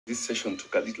This session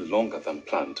took a little longer than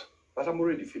planned, but I'm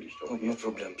already finished. Oh, no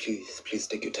problem. Please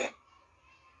take your time.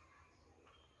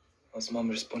 How's Mom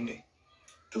responding?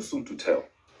 Too soon to tell,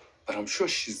 but I'm sure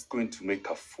she's going to make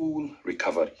a full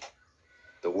recovery.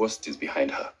 The worst is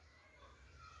behind her.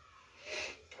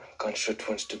 Gunshot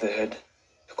wounds to the head.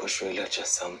 Because really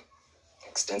just some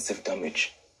extensive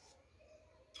damage.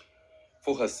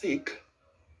 For her sake,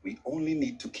 we only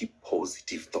need to keep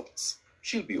positive thoughts.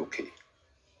 She'll be okay.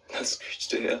 That's great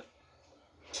to hear.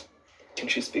 Can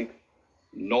she speak?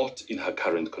 Not in her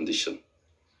current condition.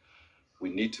 We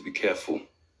need to be careful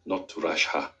not to rush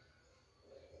her.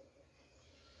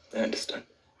 I understand.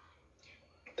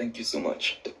 Thank you so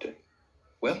much, Doctor.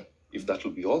 Well, if that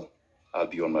will be all, I'll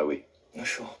be on my way. No,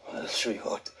 sure. I'll show you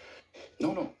out.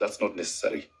 No, that's not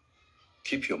necessary.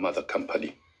 Keep your mother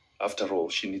company. After all,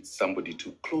 she needs somebody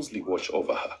to closely watch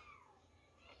over her.